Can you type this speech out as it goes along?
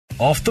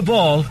Off the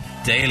Ball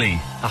Daily.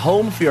 A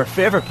home for your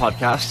favourite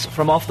podcasts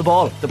from Off the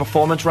Ball. The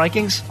performance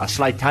rankings, a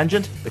slight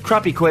tangent, the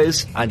crappy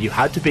quiz, and you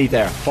had to be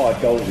there.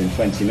 5 goals in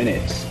 20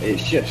 minutes.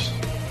 It's just,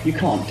 you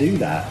can't do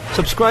that.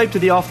 Subscribe to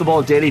the Off the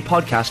Ball Daily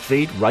podcast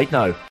feed right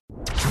now.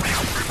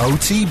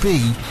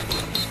 OTB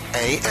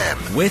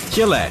AM. With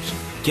Gillette.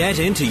 Get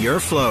into your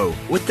flow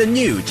with the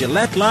new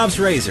Gillette Labs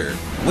Razor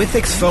with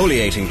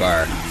exfoliating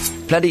bar.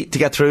 Plenty to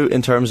get through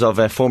in terms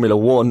of Formula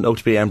 1.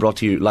 OTBM brought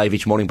to you live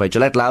each morning by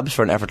Gillette Labs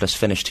for an effortless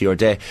finish to your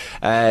day.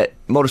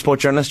 Motorsport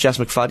journalist Jess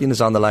McFadden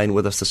is on the line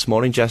with us this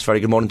morning. Jess, very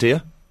good morning to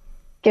you.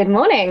 Good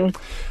morning.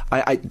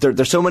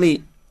 There's so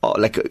many,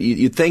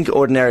 you'd think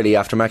ordinarily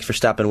after Max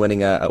Verstappen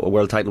winning a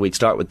world title we'd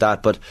start with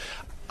that, but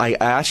I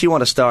actually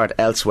want to start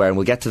elsewhere, and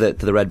we'll get to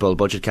the Red Bull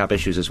budget cap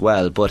issues as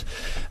well. But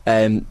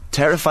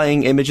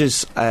terrifying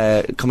images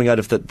coming out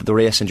of the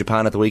race in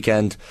Japan at the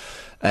weekend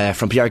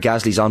from Pierre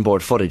Gasly's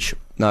onboard footage.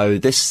 Now,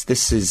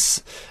 this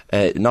is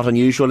not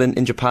unusual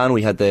in Japan.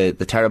 We had the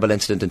terrible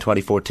incident in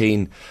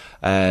 2014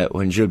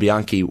 when Jules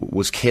Bianchi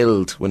was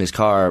killed when his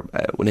car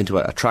went into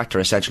a tractor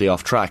essentially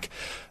off track.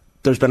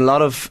 There's been a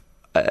lot of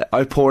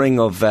outpouring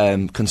of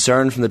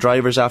concern from the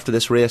drivers after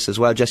this race as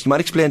well. Jess, you might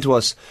explain to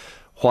us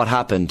what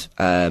happened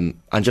and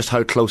just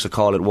how close a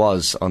call it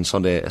was on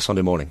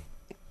Sunday morning.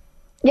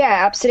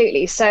 Yeah,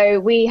 absolutely. So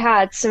we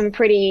had some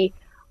pretty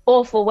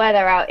awful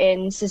weather out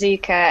in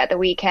Suzuka at the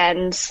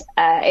weekend.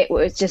 It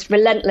was just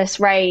relentless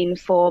rain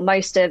for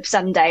most of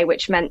Sunday,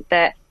 which meant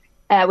that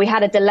we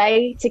had a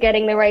delay to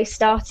getting the race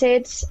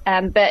started.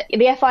 But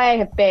the FIA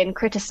have been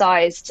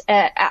criticised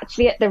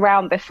actually at the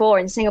round before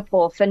in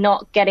Singapore for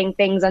not getting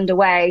things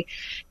underway.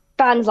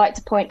 Fans like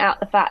to point out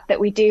the fact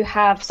that we do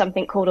have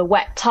something called a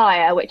wet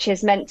tyre, which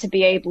is meant to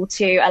be able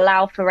to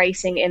allow for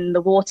racing in the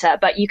water.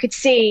 But you could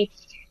see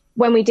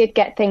when we did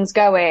get things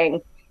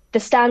going, the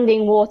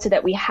standing water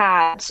that we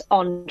had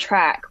on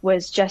track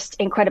was just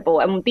incredible.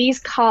 And these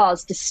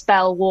cars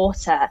dispel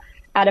water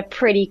at a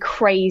pretty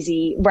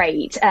crazy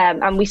rate.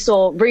 And we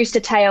saw rooster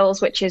tails,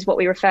 which is what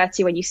we refer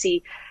to when you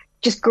see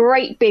just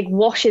great big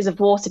washes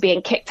of water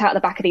being kicked out the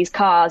back of these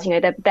cars. You know,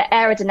 they're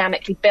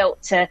aerodynamically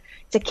built to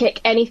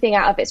kick anything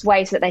out of its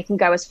way so that they can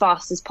go as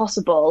fast as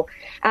possible.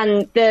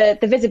 And the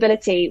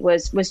visibility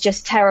was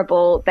just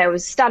terrible. There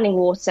was standing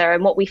water.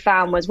 And what we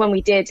found was when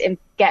we did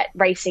get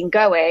racing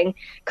going,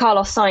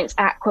 Carlos Sainz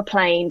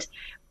aquaplaned,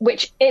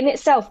 which in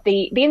itself,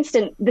 the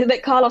incident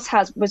that Carlos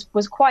has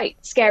was quite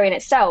scary in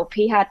itself.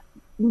 He had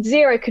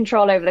zero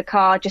control over the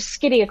car, just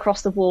skidding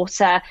across the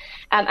water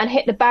and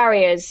hit the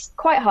barriers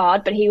quite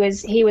hard, but he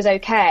was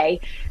okay.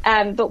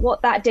 But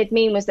what that did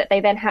mean was that they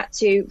then had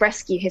to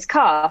rescue his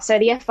car. So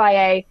the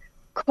FIA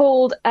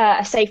called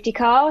a safety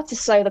car to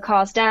slow the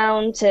cars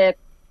down, to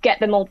get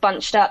them all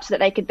bunched up so that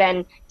they could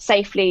then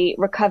safely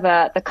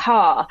recover the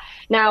car.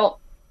 Now,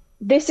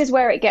 this is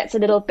where it gets a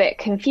little bit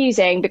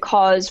confusing,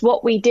 because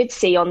what we did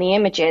see on the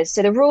images,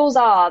 so the rules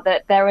are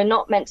that there are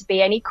not meant to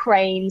be any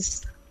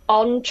cranes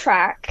on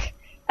track,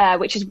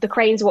 which is the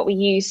cranes are what we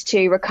use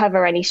to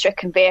recover any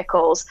stricken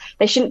vehicles.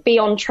 They shouldn't be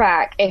on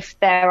track if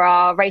there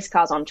are race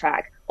cars on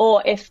track,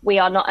 or if we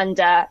are not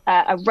under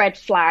a red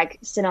flag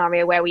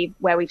scenario where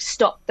we've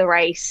stopped the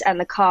race and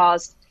the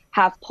cars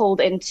have pulled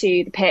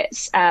into the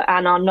pits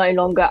and are no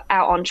longer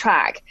out on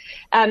track.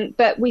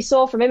 But we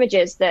saw from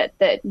images that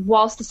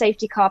whilst the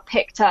safety car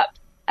picked up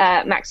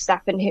Max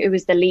Verstappen, who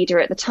was the leader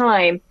at the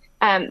time,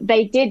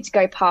 they did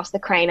go past the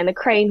crane, and the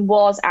crane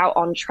was out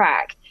on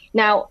track.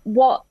 Now,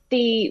 what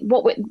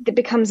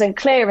becomes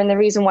unclear, and the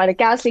reason why the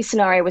Gasly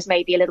scenario was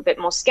maybe a little bit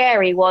more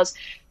scary, was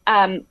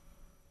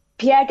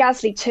Pierre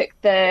Gasly took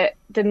the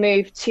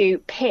move to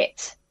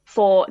pit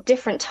for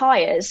different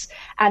tyres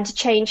and to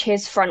change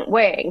his front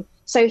wing.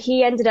 So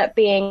he ended up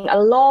being a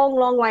long,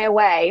 long way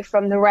away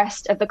from the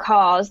rest of the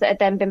cars that had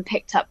then been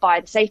picked up by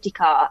the safety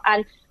car.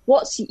 And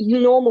what's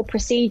normal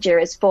procedure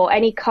is for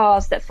any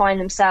cars that find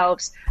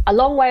themselves a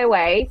long way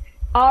away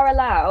are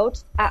allowed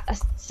at a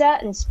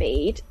certain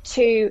speed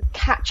to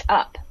catch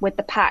up with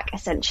the pack,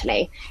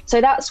 essentially.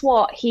 So that's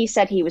what he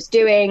said he was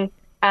doing.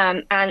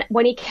 And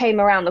when he came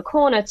around the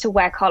corner to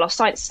where Carlos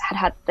Sainz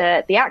had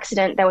the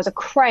accident, there was a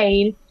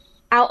crane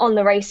out on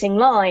the racing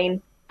line,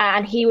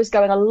 and he was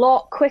going a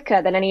lot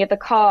quicker than any of the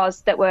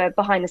cars that were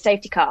behind the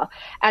safety car.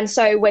 And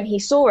so when he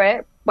saw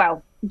it,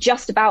 well,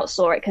 just about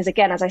saw it, because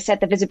again, as I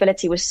said, the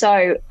visibility was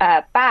so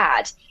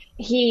bad,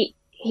 he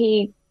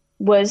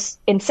was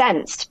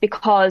incensed,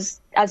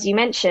 because, as you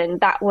mentioned,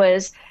 that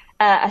was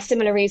a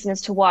similar reason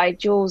as to why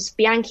Jules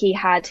Bianchi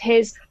had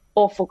his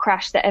awful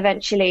crash that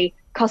eventually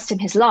cost him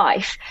his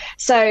life.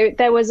 So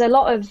there was a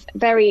lot of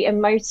very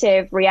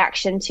emotive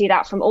reaction to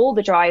that from all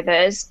the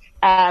drivers.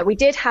 We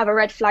did have a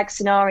red flag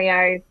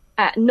scenario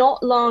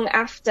not long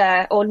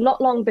after, or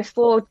not long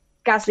before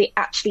Gasly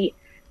actually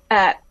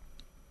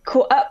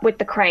caught up with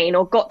the crane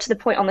or got to the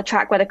point on the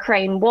track where the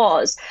crane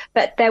was.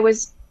 But there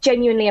was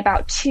genuinely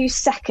about 2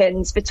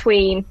 seconds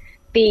between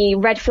the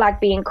red flag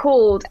being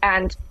called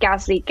and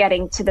Gasly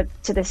getting to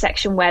the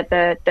section where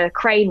the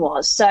crane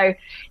was. So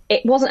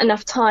it wasn't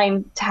enough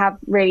time to have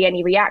really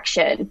any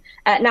reaction.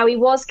 Now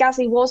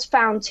Gasly was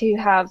found to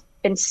have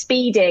been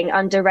speeding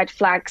under red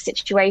flag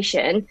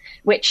situation,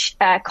 which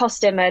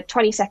cost him a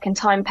 20-second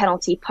time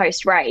penalty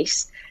post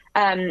race.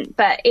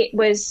 But it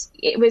was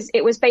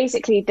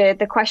basically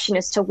the question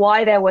as to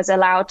why there was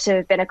allowed to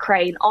have been a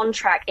crane on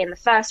track in the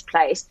first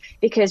place,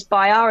 because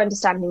by our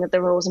understanding of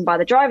the rules and by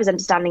the driver's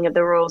understanding of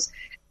the rules,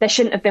 there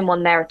shouldn't have been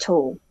one there at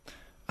all.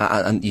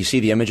 And you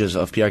see the images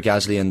of Pierre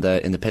Gasly in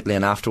the pit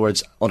lane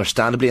afterwards,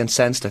 understandably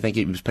incensed. I think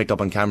he was picked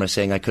up on camera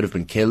saying, "I could have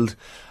been killed,"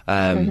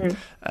 and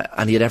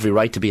he had every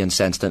right to be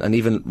incensed. And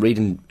even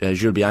reading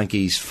Jules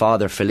Bianchi's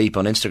father, Philippe,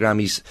 on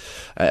Instagram, he's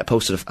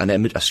posted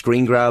a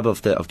screen grab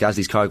of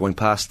Gasly's car going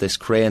past this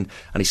crane,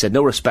 and he said,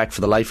 "No respect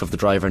for the life of the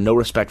driver, no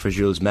respect for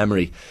Jules'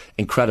 memory."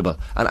 Incredible.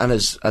 And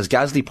as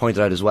Gasly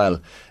pointed out as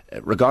well,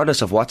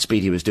 regardless of what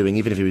speed he was doing,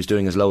 even if he was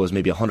doing as low as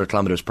maybe 100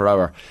 kilometres per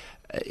hour,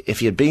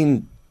 if he had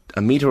been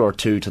a metre or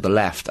two to the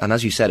left, and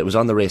as you said, it was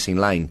on the racing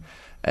line,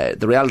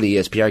 the reality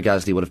is Pierre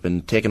Gasly would have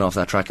been taken off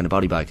that track in a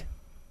body bag.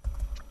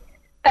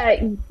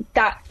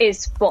 That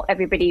is what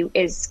everybody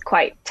is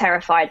quite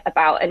terrified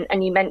about.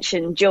 And you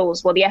mentioned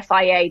Jules. Well, the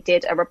FIA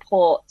did a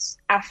report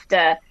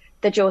after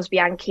the Jules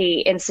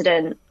Bianchi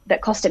incident that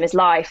cost him his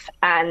life,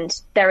 and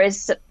there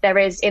is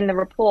in the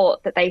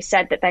report that they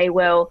said that they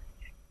will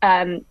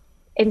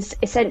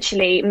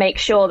essentially make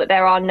sure that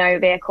there are no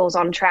vehicles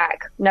on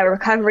track, no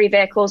recovery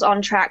vehicles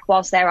on track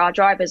whilst there are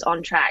drivers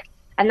on track.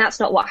 And that's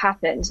not what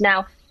happened.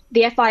 Now,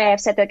 the FIA have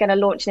said they're going to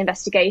launch an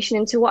investigation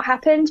into what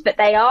happened, but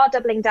they are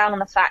doubling down on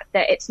the fact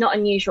that it's not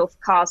unusual for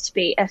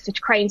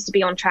cranes to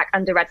be on track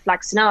under red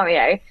flag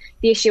scenario.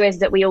 The issue is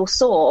that we all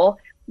saw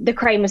the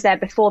crane was there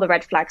before the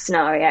red flag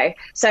scenario.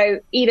 So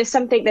either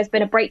there's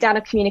been a breakdown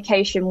of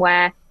communication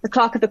where the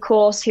clerk of the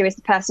course, who is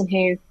the person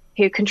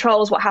who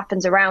controls what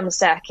happens around the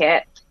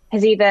circuit,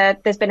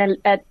 there's been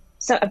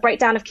a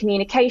breakdown of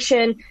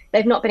communication.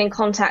 They've not been in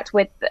contact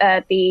with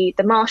the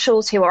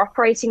marshals who are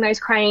operating those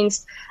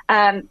cranes,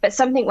 but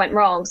something went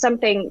wrong.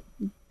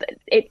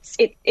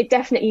 It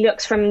definitely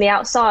looks from the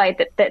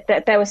outside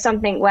that there was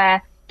something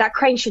where that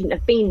crane shouldn't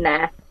have been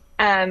there,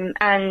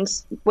 and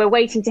we're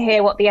waiting to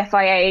hear what the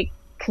FIA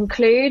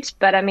conclude.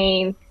 But I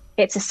mean,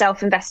 it's a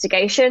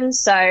self-investigation,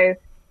 so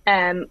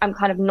I'm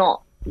kind of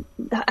not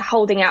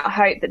holding out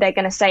hope that they're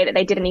going to say that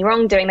they did any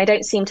wrongdoing. They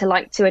don't seem to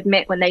like to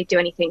admit when they do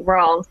anything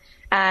wrong,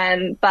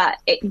 but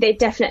it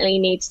definitely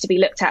needs to be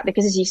looked at,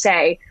 because, as you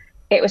say,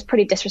 it was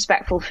pretty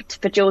disrespectful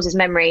for Jules's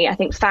memory. I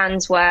think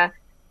fans were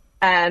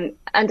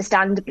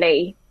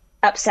understandably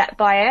upset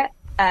by it,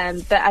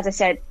 but as I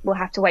said, we'll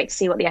have to wait to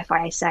see what the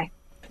FIA say.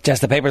 Jess,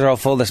 the papers are all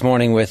full this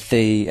morning with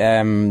the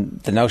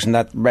notion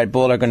that Red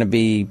Bull are going to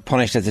be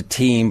punished as a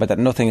team, but that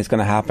nothing is going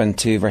to happen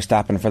to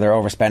Verstappen for their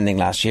overspending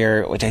last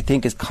year, which I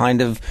think is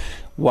kind of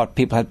what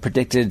people had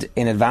predicted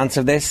in advance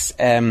of this.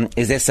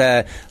 Is this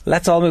a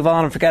let's all move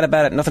on and forget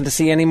about it, nothing to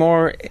see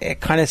anymore, a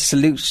kind of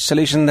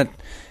solution that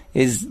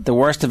is the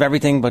worst of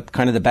everything but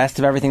kind of the best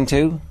of everything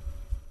too?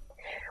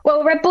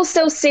 Well, Red Bull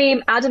still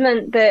seem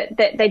adamant that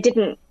they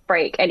didn't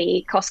break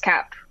any cost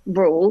cap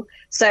rule.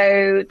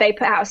 So they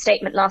put out a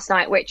statement last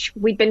night, which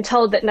we'd been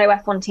told that no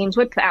F1 teams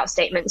would put out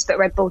statements, but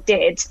Red Bull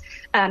did.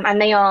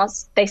 And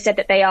they said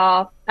that they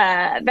are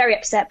very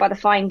upset by the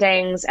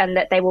findings and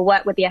that they will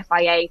work with the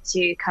FIA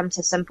to come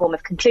to some form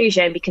of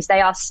conclusion, because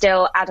they are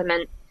still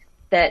adamant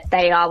that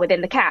they are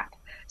within the cap.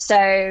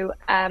 So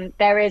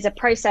there is a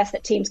process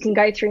that teams can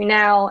go through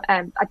now.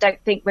 I don't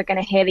think we're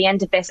going to hear the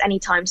end of this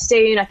anytime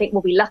soon. I think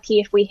we'll be lucky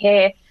if we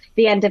hear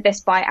the end of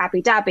this by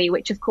Abu Dhabi,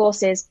 which of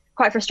course is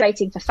quite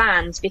frustrating for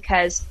fans,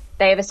 because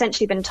they have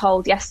essentially been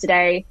told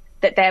yesterday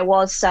that there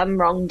was some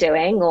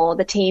wrongdoing, or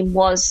the team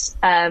was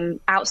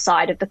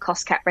outside of the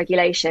cost cap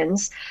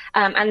regulations,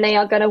 and they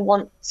are going to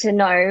want to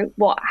know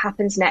what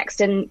happens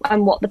next and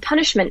what the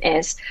punishment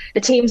is.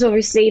 The teams,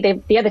 obviously,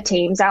 the other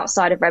teams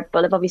outside of Red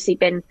Bull have obviously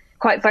been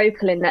quite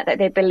vocal in that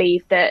they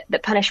believe that the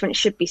punishment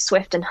should be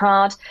swift and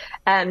hard.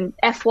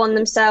 F1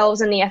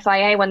 themselves and the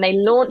FIA, when they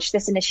launched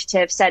this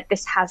initiative, said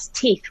this has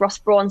teeth. Ross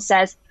Brawn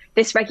says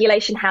this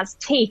regulation has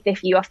teeth.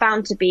 If you are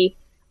found to be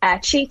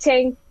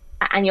cheating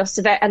and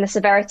the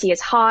severity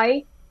is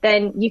high,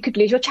 then you could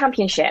lose your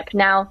championship.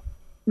 Now,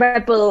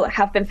 Red Bull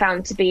have been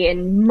found to be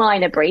in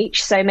minor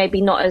breach, so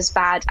maybe not as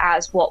bad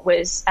as what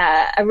was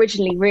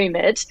originally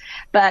rumoured,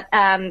 but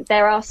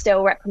there are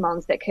still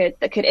reprimands that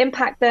could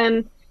impact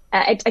them.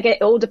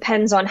 It all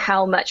depends on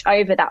how much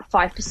over that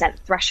 5%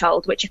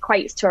 threshold, which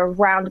equates to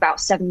around about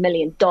 $7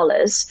 million,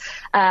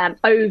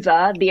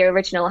 over the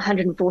original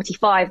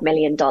 $145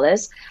 million.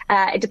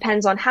 It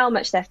depends on how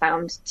much they're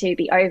found to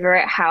be over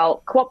it,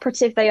 how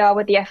cooperative they are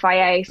with the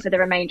FIA for the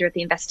remainder of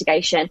the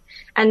investigation,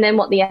 and then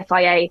what the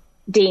FIA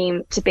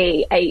deem to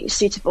be a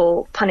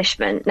suitable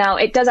punishment. Now,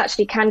 it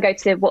can go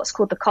to what's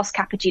called the cost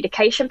cap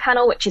adjudication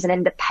panel, which is an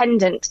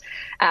independent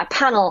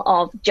panel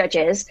of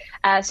judges.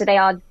 So they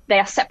are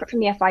separate from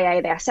the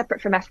FIA, they are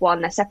separate from F1,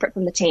 they're separate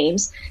from the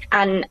teams,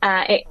 and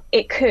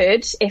it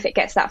could, if it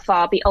gets that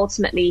far, be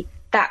ultimately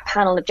that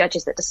panel of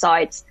judges that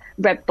decides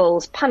Red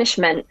Bull's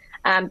punishment.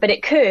 But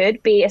it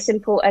could be as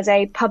simple as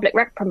a public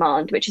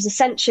reprimand, which is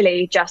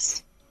essentially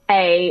just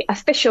a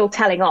official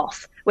telling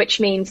off which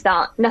means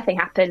that nothing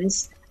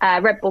happens.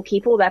 Red Bull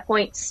keep all their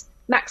points,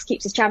 Max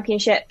keeps his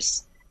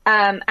championships,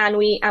 and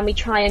we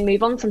try and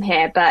move on from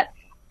here. But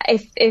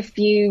if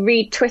you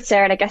read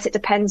Twitter, and I guess it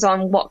depends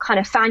on what kind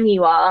of fan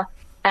you are,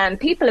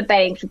 people are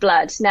baying for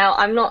blood. Now,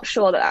 I'm not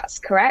sure that that's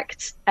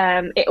correct.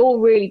 It all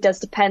really does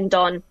depend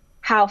on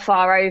how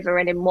far over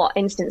and in what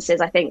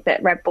instances I think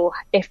that Red Bull,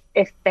 if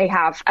they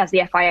have, as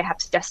the FIA have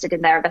suggested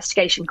in their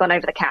investigation, gone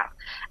over the cap.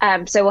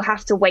 So we'll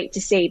have to wait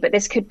to see. But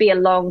this could be a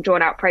long,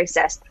 drawn-out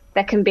process.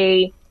 There can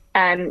be,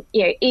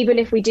 even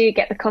if we do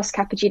get the cost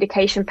cap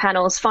adjudication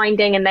panels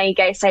finding and they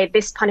say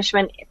this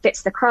punishment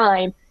fits the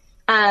crime,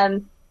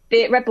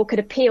 the Red Bull could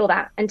appeal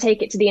that and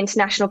take it to the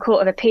International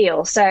Court of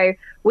Appeal. So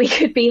we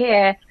could be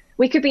here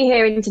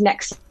into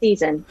next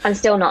season and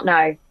still not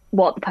know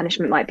what the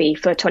punishment might be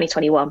for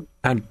 2021.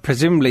 And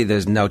presumably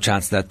there's no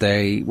chance that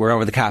they were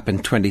over the cap in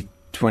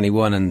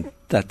 2021 and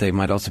that they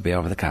might also be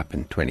over the cap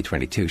in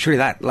 2022. Surely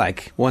that,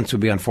 once would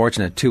be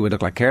unfortunate, two would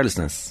look like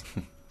carelessness.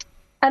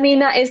 I mean,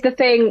 that is the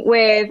thing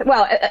with,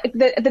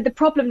 the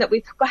problem that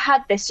we've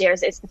had this year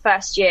is it's the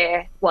first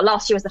year,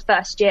 last year was the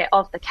first year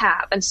of the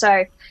cap. And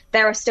so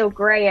there are still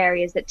grey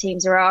areas that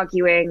teams are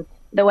arguing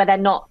where they're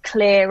not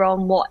clear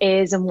on what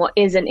is and what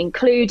isn't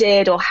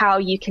included, or how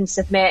you can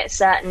submit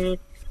certain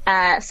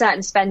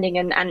spending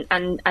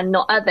and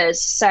not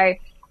others. So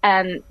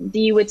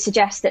you would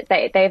suggest that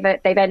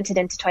they've entered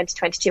into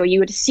 2022, or you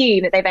would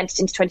assume that they've entered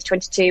into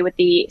 2022 with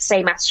the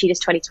same attitude as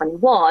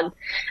 2021.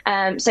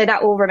 So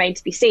that will remain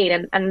to be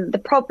seen. And the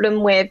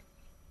problem with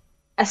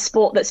a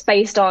sport that's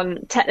based on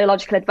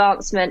technological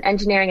advancement,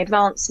 engineering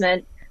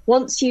advancement,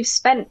 once you've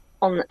spent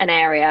on an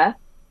area,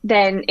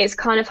 then it's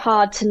kind of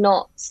hard to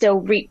not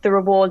still reap the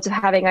rewards of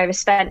having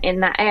overspent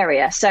in that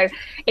area. So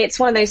it's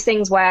one of those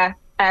things where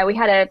we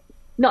had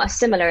not a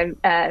similar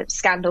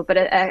scandal, but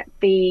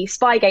the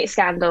Spygate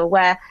scandal,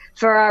 where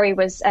Ferrari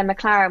and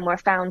McLaren were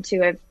found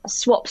to have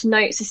swapped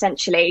notes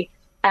essentially.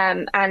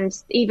 And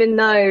even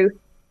though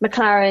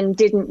McLaren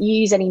didn't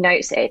use any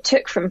notes that it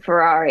took from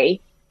Ferrari,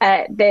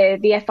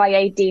 the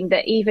FIA deemed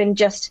that even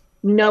just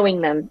knowing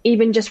them,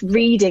 even just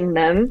reading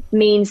them,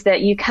 means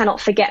that you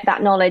cannot forget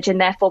that knowledge, and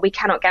therefore we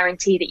cannot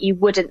guarantee that you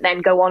wouldn't then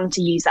go on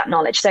to use that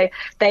knowledge. So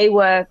they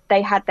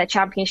had their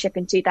championship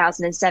in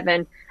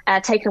 2007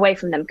 taken away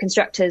from them.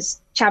 Constructors'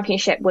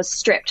 championship was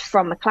stripped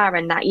from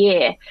McLaren that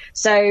year.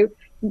 So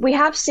we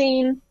have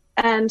seen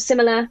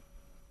similar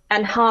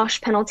and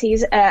harsh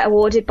penalties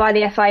awarded by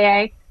the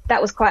FIA.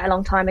 That was quite a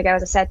long time ago,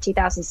 as I said,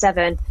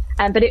 2007.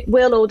 But it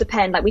will all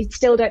depend. We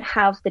still don't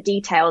have the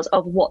details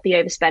of what the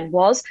overspend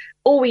was.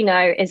 All we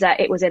know is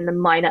that it was in the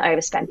minor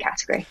overspend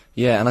category.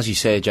 Yeah, and as you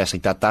say, Jess,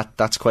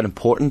 that's quite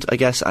important, I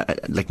guess.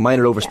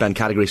 Minor overspend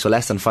category, so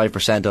less than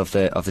 5% of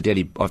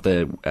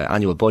the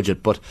annual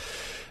budget. But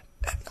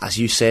as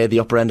you say, the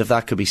upper end of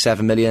that could be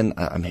 7 million.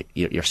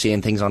 You're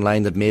seeing things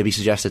online that maybe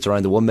suggest it's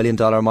around the $1 million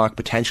mark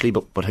potentially,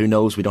 but who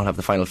knows? We don't have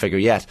the final figure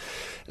yet.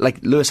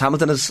 Lewis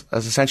Hamilton has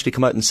essentially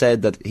come out and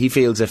said that he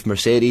feels if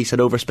Mercedes had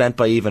overspent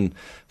by even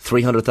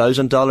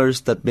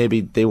 $300,000, that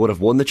maybe they would have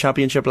won the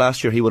championship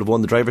last year. He would have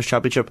won the Drivers'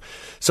 Championship.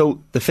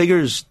 So the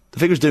figures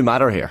do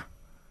matter here.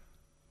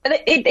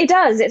 It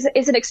does.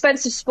 It's an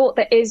expensive sport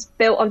that is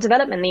built on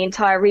development. The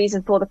entire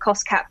reason for the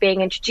cost cap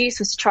being introduced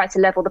was to try to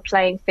level the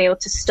playing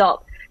field, to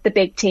stop the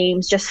big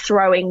teams just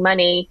throwing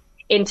money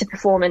into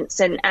performance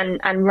and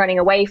running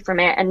away from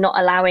it and not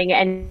allowing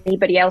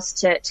anybody else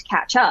to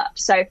catch up.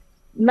 So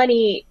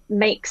money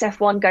makes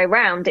F1 go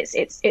round.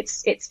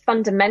 It's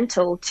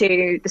fundamental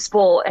to the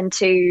sport and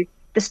to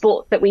the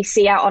sport that we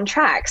see out on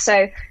track.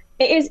 So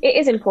it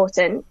is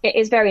important. It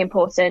is very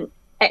important.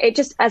 It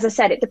just, as I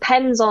said, it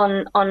depends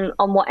on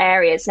what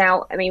areas.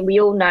 Now, I mean, we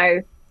all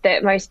know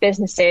that most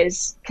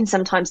businesses can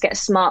sometimes get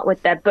smart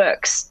with their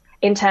books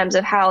in terms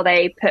of how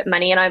they put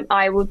money. And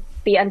I would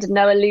be under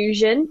no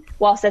illusion,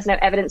 whilst there's no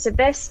evidence of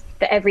this,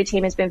 that every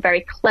team has been very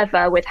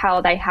clever with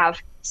how they have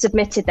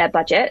submitted their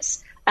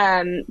budgets.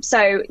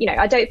 So,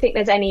 I don't think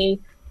there's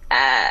any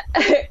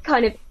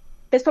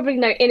there's probably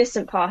no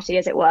innocent party,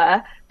 as it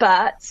were.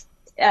 But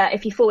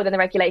if you fall within the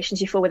regulations,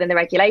 you fall within the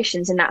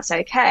regulations, and that's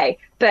okay.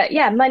 But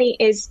yeah, money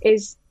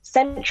is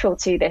central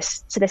to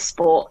this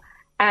sport.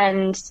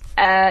 And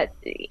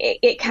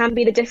it can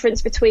be the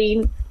difference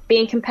between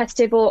being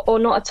competitive or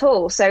not at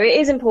all. So it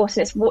is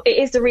important. It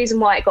is the reason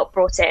why it got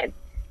brought in.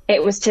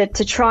 It was to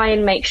try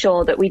and make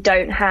sure that we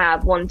don't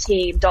have one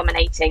team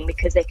dominating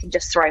because they can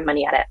just throw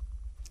money at it.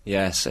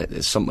 Yes,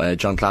 some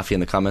John Claffey in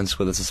the comments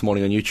with us this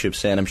morning on YouTube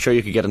saying, I'm sure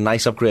you could get a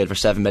nice upgrade for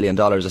 $7 million,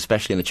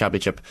 especially in the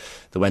championship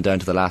that went down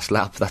to the last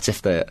lap. That's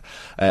if the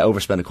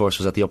overspend, of course,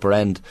 was at the upper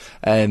end.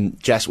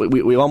 Jess,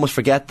 we almost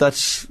forget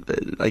that,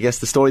 I guess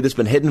the story that's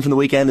been hidden from the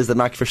weekend is that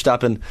Max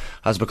Verstappen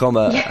has become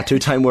a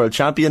two-time world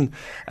champion.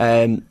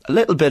 A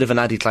little bit of an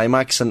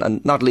anticlimax,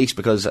 and not least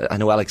because I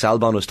know Alex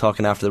Albon was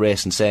talking after the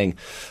race and saying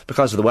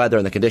because of the weather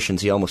and the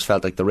conditions, he almost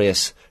felt like the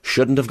race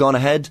shouldn't have gone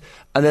ahead.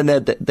 And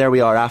then there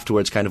we are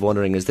afterwards kind of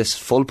wondering, is this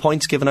full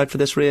points given out for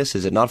this race?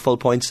 Is it not full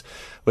points?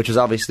 Which was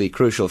obviously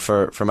crucial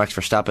for Max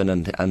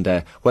Verstappen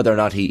and whether or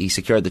not he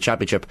secured the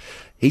championship.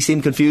 He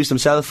seemed confused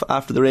himself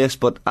after the race,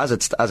 but as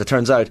it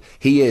turns out,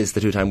 he is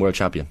the two-time world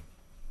champion.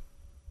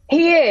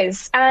 He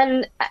is,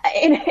 and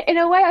in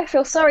a way I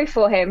feel sorry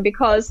for him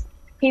because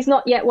he's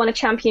not yet won a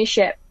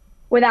championship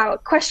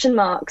without question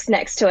marks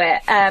next to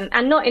it,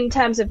 and not in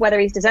terms of whether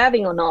he's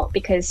deserving or not,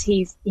 because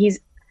he's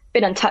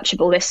been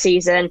untouchable this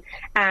season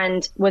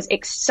and was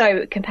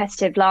so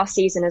competitive last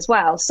season as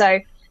well. So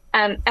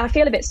I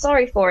feel a bit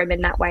sorry for him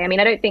in that way. I mean,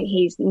 I don't think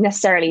he's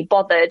necessarily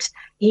bothered.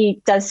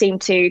 He does seem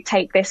to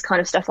take this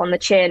kind of stuff on the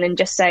chin and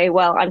just say,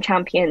 well, I'm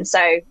champion,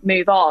 so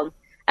move on.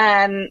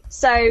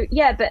 Sunday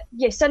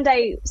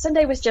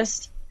was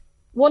just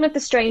one of the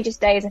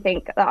strangest days, I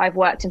think, that I've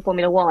worked in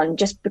Formula One,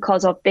 just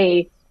because of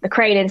the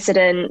crane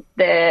incident,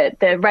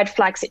 the red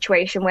flag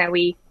situation where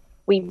we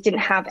didn't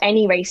have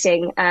any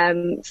racing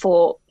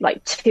for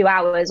like 2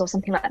 hours or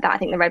something like that. I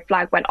think the red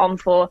flag went on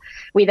for.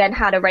 We then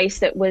had a race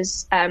that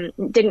was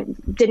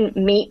didn't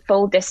meet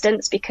full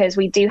distance because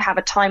we do have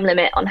a time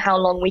limit on how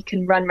long we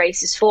can run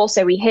races for.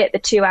 So we hit the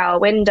 2 hour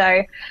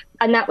window.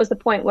 And that was the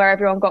point where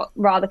everyone got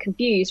rather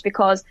confused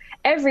because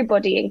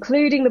everybody,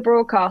 including the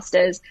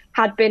broadcasters,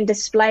 had been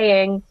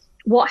displaying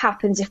what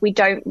happens if we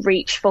don't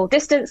reach full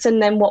distance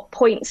and then what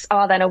points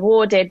are then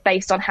awarded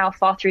based on how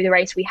far through the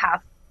race we have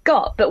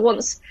got. But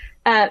once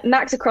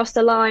Max across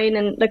the line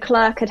and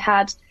Leclerc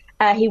had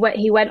he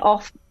went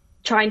off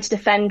trying to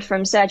defend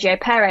from Sergio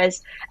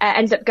Perez,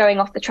 ended up going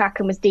off the track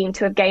and was deemed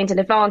to have gained an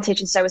advantage,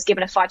 and so was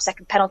given a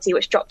 5-second penalty,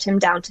 which dropped him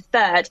down to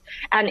third.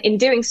 And in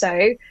doing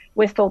so,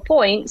 with full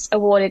points,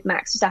 awarded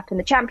Max Verstappen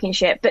the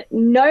championship. But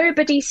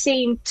nobody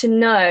seemed to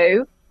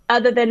know,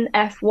 other than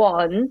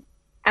F1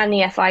 and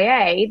the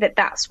FIA, that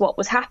that's what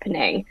was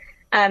happening.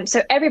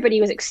 So everybody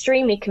was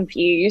extremely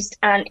confused,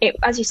 and it,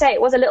 as you say,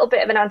 it was a little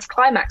bit of an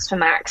anticlimax for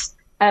Max.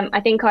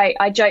 I think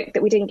I joked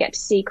that we didn't get to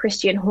see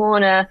Christian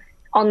Horner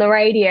on the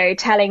radio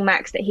telling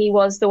Max that he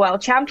was the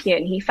world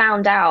champion. He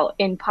found out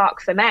in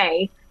Parc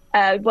Fermé,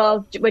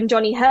 when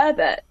Johnny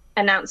Herbert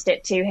announced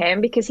it to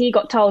him, because he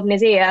got told in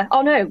his ear,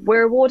 oh no,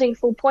 we're awarding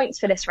full points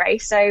for this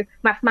race, so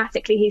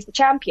mathematically he's the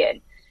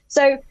champion.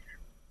 So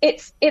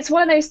it's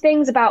one of those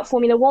things about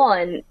Formula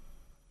One.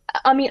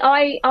 I mean,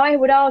 I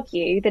would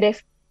argue that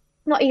if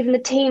not even the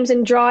teams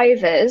and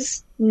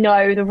drivers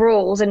know the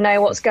rules and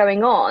know what's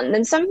going on,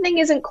 then something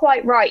isn't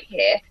quite right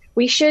here.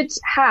 We should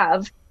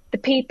have the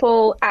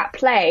people at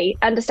play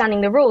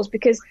understanding the rules,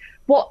 because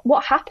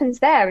what happens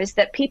there is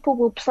that people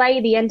will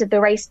play the end of the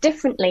race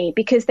differently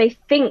because they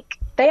think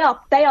they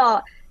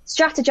are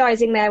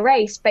strategizing their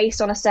race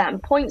based on a certain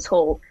points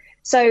haul.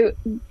 So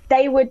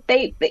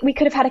we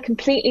could have had a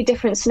completely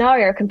different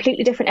scenario, a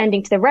completely different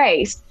ending to the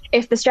race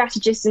if the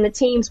strategists and the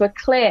teams were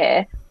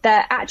clear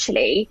that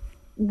actually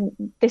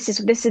these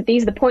are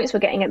the points we're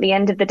getting at the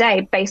end of the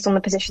day based on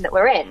the position that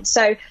we're in.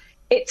 So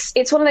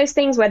it's one of those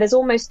things where there's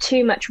almost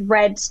too much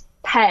red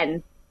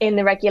pen in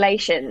the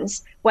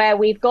regulations, where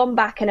we've gone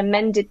back and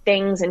amended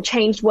things and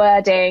changed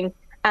wording,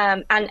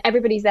 and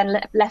everybody's then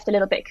left a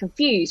little bit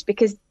confused,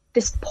 because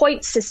this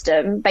point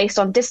system based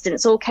on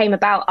distance all came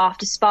about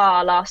after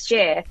Spa last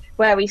year,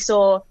 where we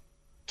saw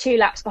 2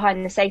 laps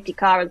behind the safety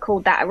car and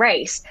called that a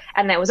race,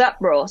 and there was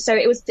uproar. So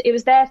it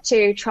was there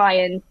to try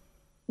and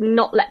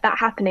not let that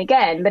happen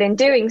again. But in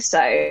doing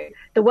so,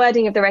 the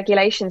wording of the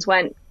regulations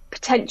went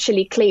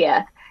potentially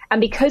clear, and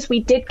because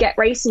we did get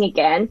racing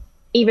again,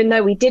 even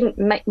though we didn't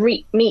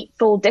meet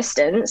full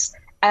distance,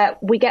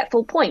 we get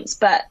full points.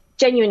 But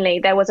genuinely,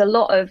 there was a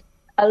lot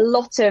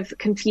of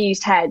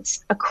confused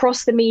heads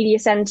across the media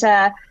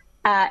centre,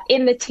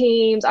 in the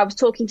teams. I was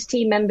talking to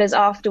team members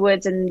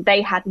afterwards, and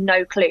they had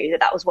no clue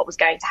that was what was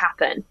going to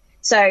happen.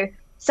 So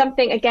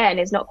something, again,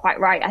 is not quite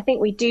right. I think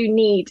we do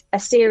need a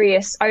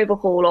serious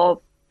overhaul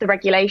of the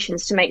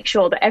regulations to make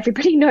sure that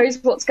everybody knows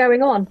what's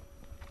going on.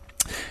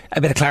 A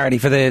bit of clarity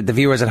for the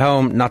viewers at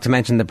home, not to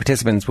mention the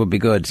participants, would be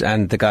good.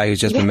 And the guy who's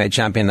just been made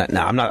champion.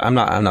 No, I'm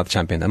not the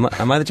champion.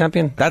 Am I the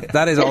champion?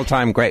 That is all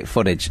time great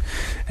footage,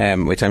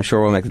 which I'm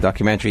sure will make the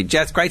documentary.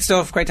 Jess, great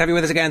stuff. Great to have you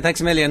with us again. Thanks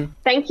a million.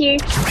 Thank you.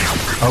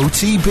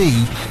 OTB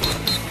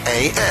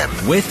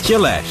AM with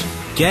Gillette.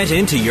 Get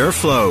into your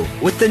flow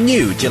with the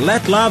new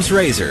Gillette Labs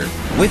Razor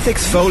with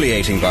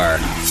exfoliating bar.